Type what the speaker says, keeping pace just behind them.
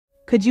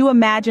Could you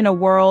imagine a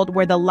world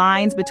where the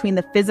lines between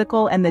the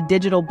physical and the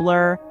digital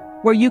blur,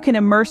 where you can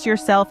immerse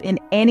yourself in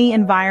any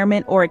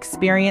environment or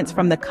experience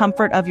from the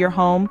comfort of your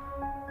home?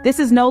 This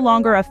is no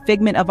longer a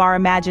figment of our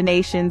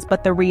imaginations,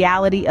 but the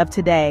reality of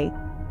today,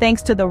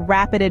 thanks to the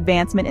rapid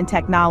advancement in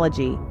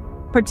technology,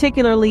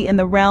 particularly in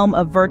the realm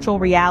of virtual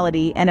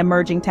reality and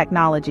emerging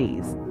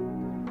technologies.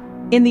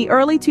 In the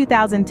early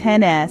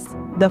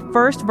 2010s, the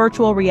first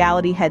virtual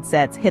reality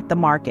headsets hit the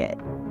market.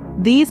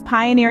 These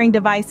pioneering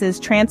devices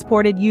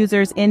transported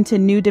users into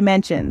new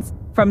dimensions,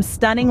 from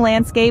stunning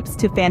landscapes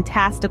to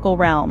fantastical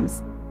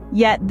realms.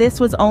 Yet this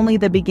was only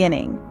the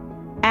beginning.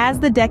 As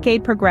the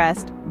decade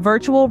progressed,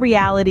 virtual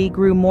reality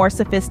grew more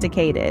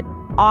sophisticated,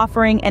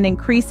 offering an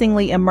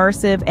increasingly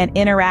immersive and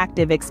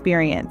interactive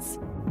experience.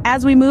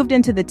 As we moved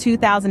into the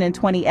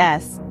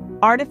 2020s,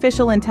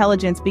 artificial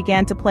intelligence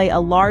began to play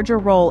a larger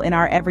role in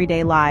our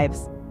everyday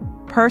lives.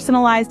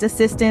 Personalized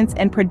assistants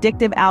and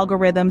predictive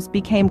algorithms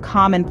became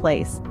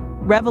commonplace,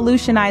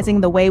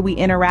 revolutionizing the way we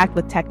interact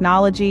with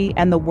technology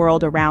and the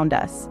world around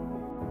us.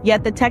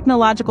 Yet the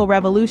technological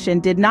revolution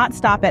did not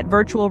stop at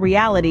virtual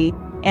reality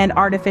and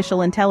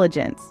artificial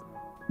intelligence.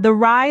 The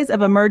rise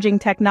of emerging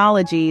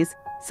technologies,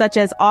 such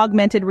as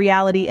augmented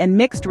reality and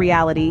mixed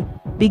reality,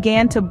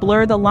 began to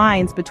blur the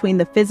lines between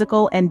the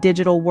physical and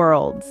digital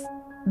worlds.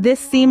 This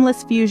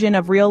seamless fusion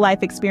of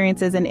real-life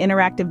experiences and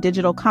interactive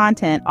digital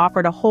content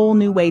offered a whole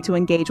new way to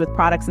engage with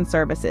products and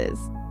services.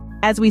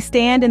 As we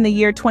stand in the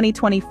year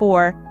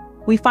 2024,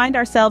 we find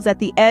ourselves at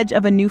the edge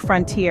of a new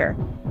frontier.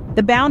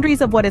 The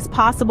boundaries of what is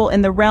possible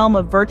in the realm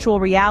of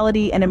virtual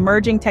reality and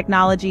emerging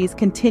technologies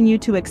continue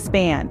to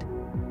expand.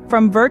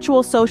 From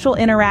virtual social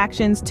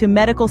interactions to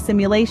medical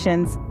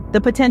simulations, the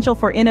potential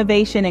for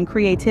innovation and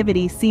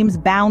creativity seems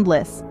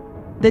boundless.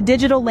 The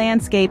digital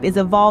landscape is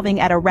evolving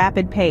at a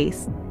rapid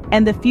pace,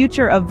 and the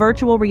future of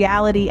virtual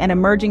reality and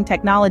emerging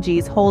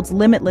technologies holds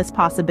limitless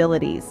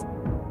possibilities.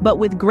 But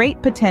with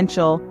great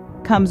potential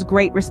comes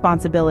great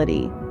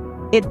responsibility.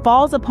 It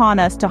falls upon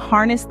us to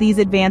harness these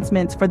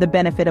advancements for the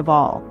benefit of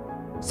all.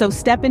 So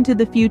step into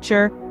the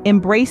future,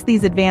 embrace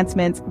these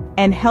advancements,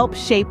 and help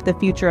shape the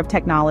future of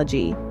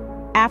technology.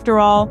 After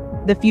all,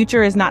 the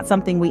future is not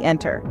something we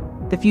enter.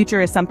 The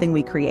future is something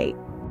we create.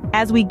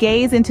 As we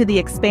gaze into the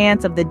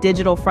expanse of the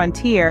digital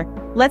frontier,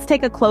 let's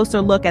take a closer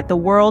look at the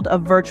world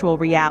of virtual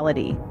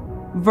reality.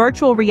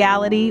 Virtual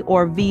reality,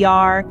 or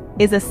VR,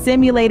 is a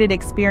simulated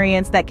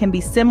experience that can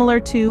be similar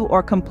to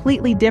or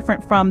completely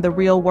different from the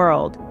real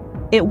world.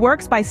 It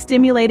works by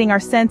stimulating our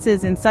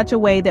senses in such a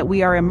way that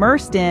we are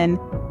immersed in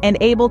and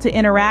able to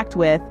interact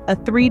with a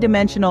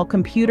three-dimensional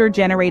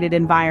computer-generated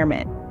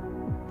environment.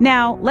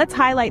 Now, let's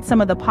highlight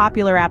some of the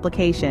popular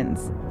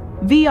applications.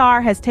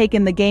 VR has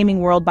taken the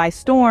gaming world by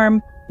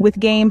storm, with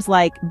games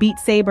like Beat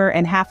Saber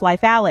and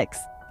Half-Life Alyx.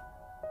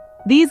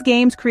 These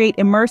games create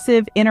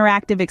immersive,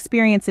 interactive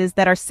experiences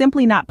that are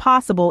simply not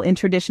possible in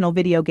traditional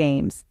video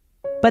games.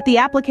 But the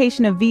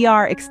application of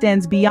VR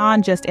extends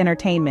beyond just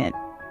entertainment.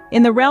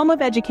 In the realm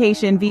of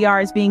education,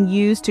 VR is being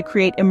used to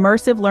create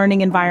immersive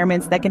learning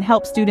environments that can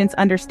help students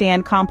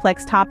understand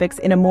complex topics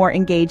in a more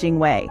engaging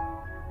way.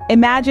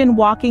 Imagine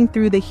walking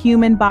through the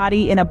human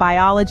body in a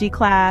biology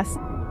class,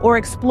 or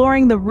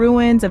exploring the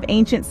ruins of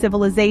ancient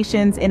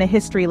civilizations in a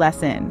history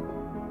lesson.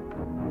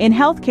 In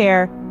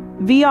healthcare,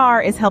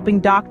 VR is helping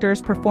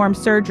doctors perform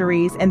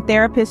surgeries and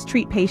therapists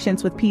treat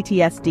patients with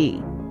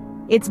PTSD.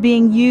 It's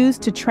being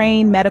used to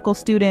train medical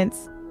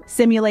students,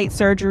 simulate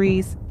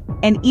surgeries,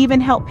 and even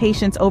help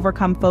patients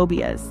overcome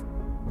phobias.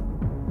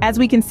 As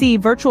we can see,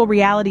 virtual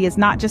reality is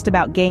not just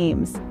about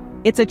games.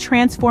 It's a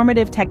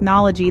transformative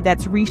technology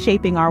that's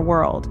reshaping our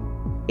world.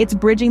 It's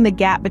bridging the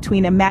gap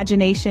between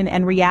imagination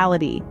and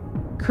reality,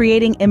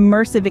 creating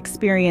immersive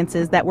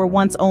experiences that were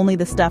once only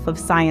the stuff of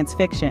science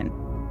fiction.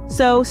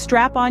 So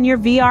strap on your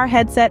VR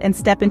headset and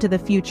step into the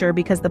future,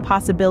 because the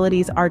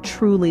possibilities are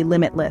truly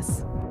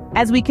limitless.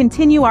 As we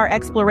continue our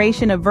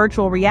exploration of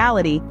virtual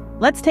reality,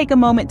 let's take a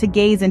moment to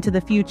gaze into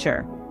the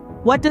future.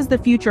 What does the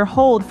future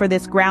hold for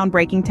this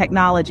groundbreaking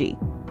technology?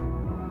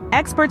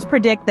 Experts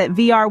predict that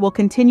VR will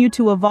continue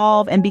to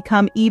evolve and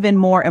become even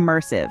more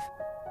immersive.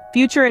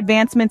 Future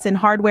advancements in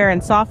hardware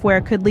and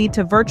software could lead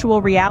to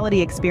virtual reality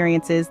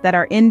experiences that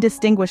are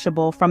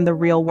indistinguishable from the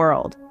real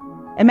world.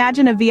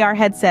 Imagine a VR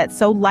headset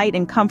so light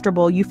and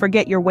comfortable you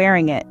forget you're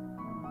wearing it,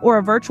 or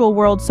a virtual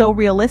world so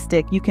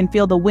realistic you can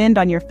feel the wind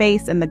on your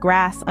face and the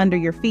grass under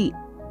your feet.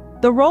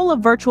 The role of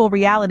virtual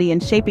reality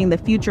in shaping the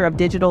future of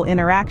digital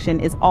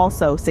interaction is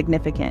also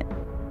significant.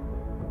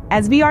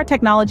 As VR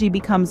technology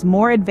becomes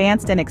more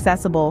advanced and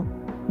accessible,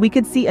 we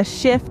could see a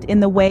shift in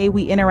the way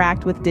we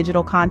interact with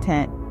digital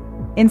content.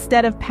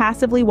 Instead of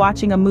passively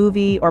watching a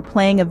movie or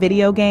playing a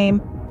video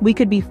game, we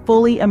could be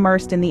fully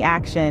immersed in the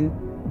action,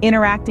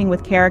 interacting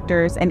with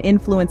characters and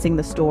influencing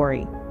the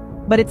story.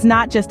 But it's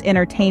not just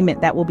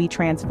entertainment that will be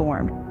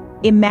transformed.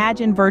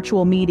 Imagine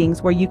virtual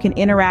meetings where you can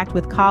interact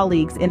with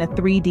colleagues in a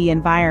 3D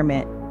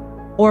environment,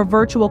 or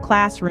virtual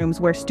classrooms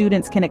where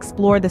students can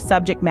explore the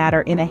subject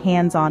matter in a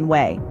hands-on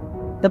way.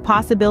 The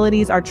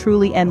possibilities are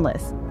truly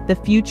endless. The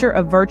future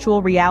of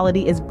virtual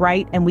reality is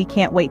bright and we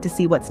can't wait to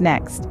see what's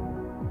next.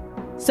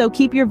 So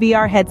keep your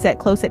VR headset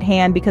close at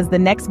hand because the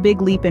next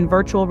big leap in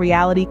virtual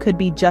reality could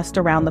be just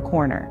around the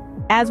corner.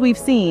 As we've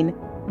seen,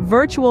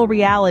 virtual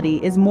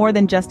reality is more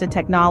than just a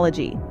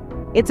technology.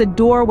 It's a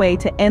doorway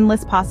to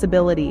endless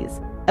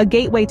possibilities, a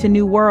gateway to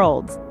new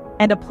worlds,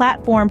 and a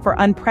platform for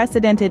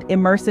unprecedented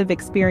immersive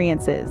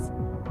experiences.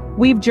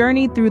 We've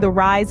journeyed through the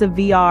rise of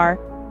VR,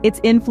 its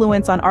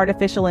influence on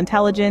artificial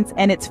intelligence,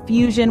 and its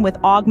fusion with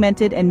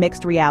augmented and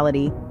mixed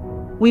reality.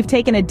 We've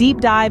taken a deep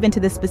dive into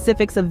the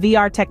specifics of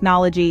VR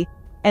technology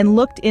and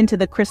looked into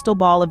the crystal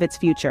ball of its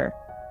future.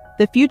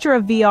 The future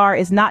of VR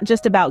is not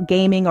just about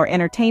gaming or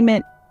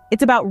entertainment,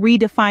 it's about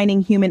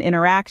redefining human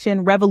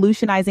interaction,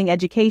 revolutionizing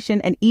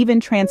education, and even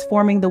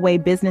transforming the way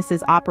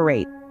businesses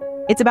operate.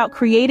 It's about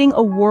creating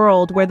a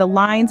world where the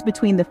lines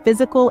between the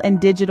physical and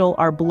digital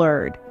are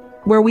blurred,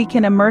 where we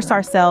can immerse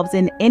ourselves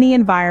in any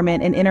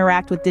environment and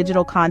interact with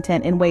digital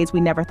content in ways we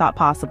never thought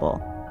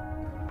possible.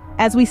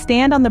 As we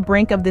stand on the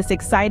brink of this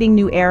exciting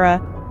new era,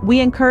 we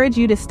encourage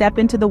you to step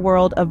into the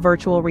world of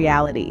virtual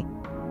reality.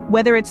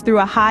 Whether it's through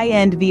a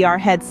high-end VR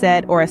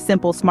headset or a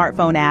simple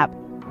smartphone app,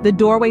 the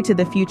doorway to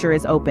the future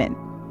is open.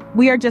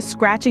 We are just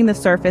scratching the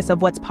surface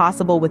of what's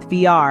possible with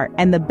VR,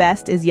 and the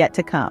best is yet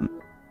to come.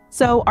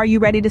 So, are you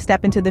ready to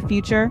step into the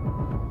future?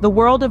 The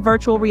world of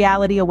virtual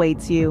reality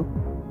awaits you.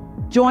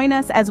 Join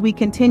us as we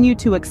continue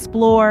to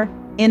explore,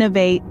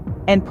 innovate,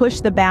 and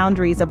push the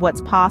boundaries of what's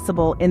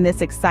possible in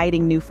this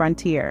exciting new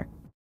frontier.